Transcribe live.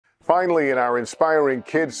Finally, in our Inspiring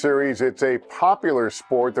Kids series, it's a popular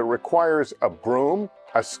sport that requires a broom,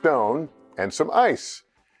 a stone, and some ice.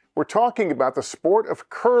 We're talking about the sport of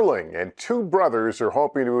curling, and two brothers are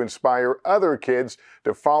hoping to inspire other kids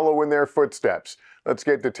to follow in their footsteps. Let's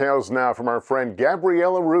get details now from our friend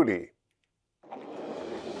Gabriella Rudy.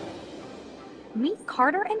 Meet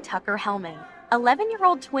Carter and Tucker Hellman,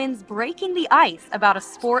 11-year-old twins breaking the ice about a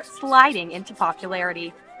sport sliding into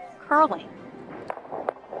popularity: curling.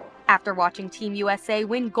 After watching Team USA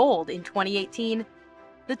win gold in 2018,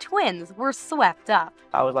 the twins were swept up.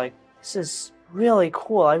 I was like, this is really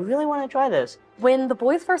cool. I really want to try this. When the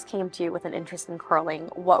boys first came to you with an interest in curling,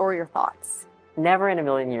 what were your thoughts? Never in a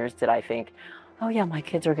million years did I think, oh yeah, my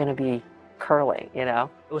kids are going to be curling, you know?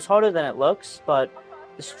 It was harder than it looks, but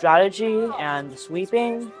the strategy and the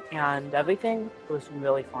sweeping and everything was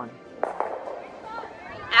really fun.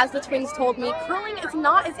 As the twins told me, curling is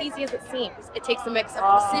not as easy as it seems. It takes a mix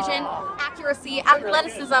of precision, accuracy,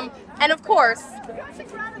 athleticism, and of course,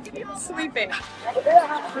 sweeping.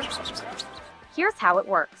 Here's how it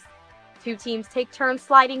works. Two teams take turns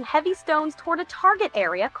sliding heavy stones toward a target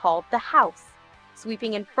area called the house.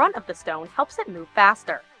 Sweeping in front of the stone helps it move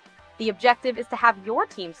faster. The objective is to have your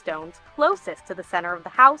team's stones closest to the center of the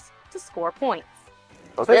house to score points.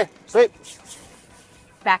 Okay, sweep.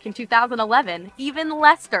 Back in 2011, even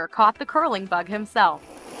Lester caught the curling bug himself.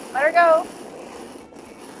 Let her go.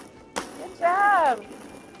 Good job.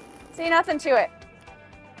 See, nothing to it.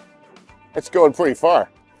 It's going pretty far.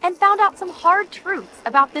 And found out some hard truths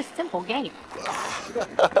about this simple game.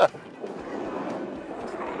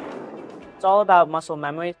 It's all about muscle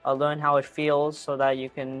memory. Learn how it feels so that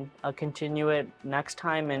you can continue it next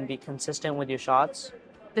time and be consistent with your shots.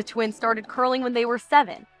 The twins started curling when they were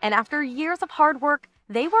 7, and after years of hard work,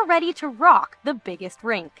 they were ready to rock the biggest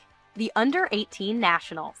rink, the Under-18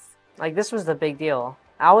 Nationals. Like, this was the big deal.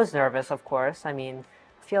 I was nervous, of course. I mean,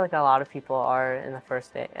 I feel like a lot of people are in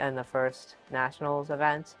the first nationals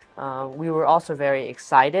event. We were also very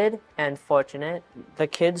excited and fortunate. The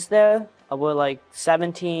kids there were like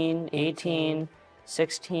 17, 18,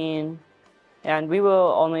 16, and we were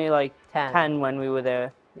only like 10 when we were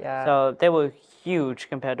there. Yeah. So they were huge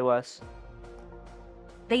compared to us.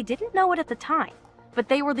 They didn't know it at the time, but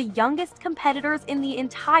they were the youngest competitors in the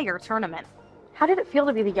entire tournament. How did it feel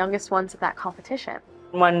to be the youngest ones at that competition?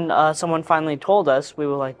 When someone finally told us, we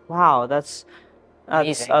were like, wow, that's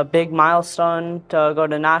a big milestone to go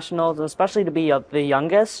to nationals, especially to be the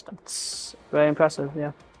youngest. It's very impressive,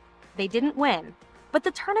 yeah. They didn't win, but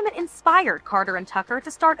the tournament inspired Carter and Tucker to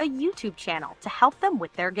start a YouTube channel to help them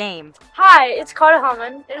with their game. Hi, it's Carter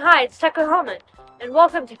Hellman, and hi, it's Tucker Hellman, and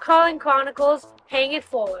welcome to Chronicles, Paying It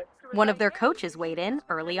Forward. One of their coaches weighed in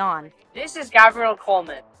early on. This is Gabriella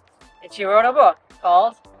Coleman, and she wrote a book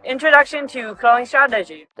called Introduction to Curling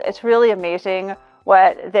Strategy. It's really amazing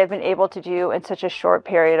what they've been able to do in such a short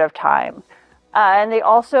period of time. And they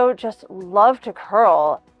also just love to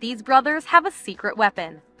curl. These brothers have a secret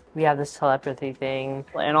weapon. We have this telepathy thing.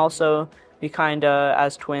 And also, we kind of,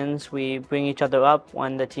 as twins, we bring each other up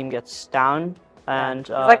when the team gets down. And it's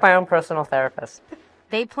like my own personal therapist.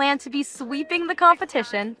 They plan to be sweeping the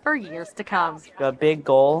competition for years to come. A big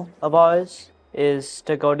goal of ours is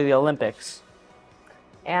to go to the Olympics.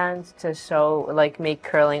 And to show, like, make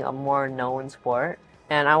curling a more known sport.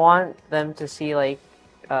 And I want them to see, like,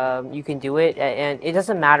 you can do it. And it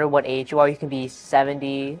doesn't matter what age you are. You can be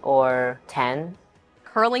 70 or 10.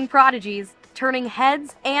 Curling prodigies, turning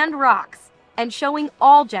heads and rocks, and showing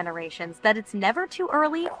all generations that it's never too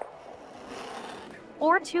early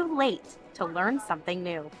or too late to learn something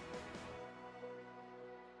new.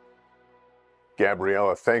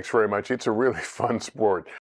 Gabriella, thanks very much. It's a really fun sport.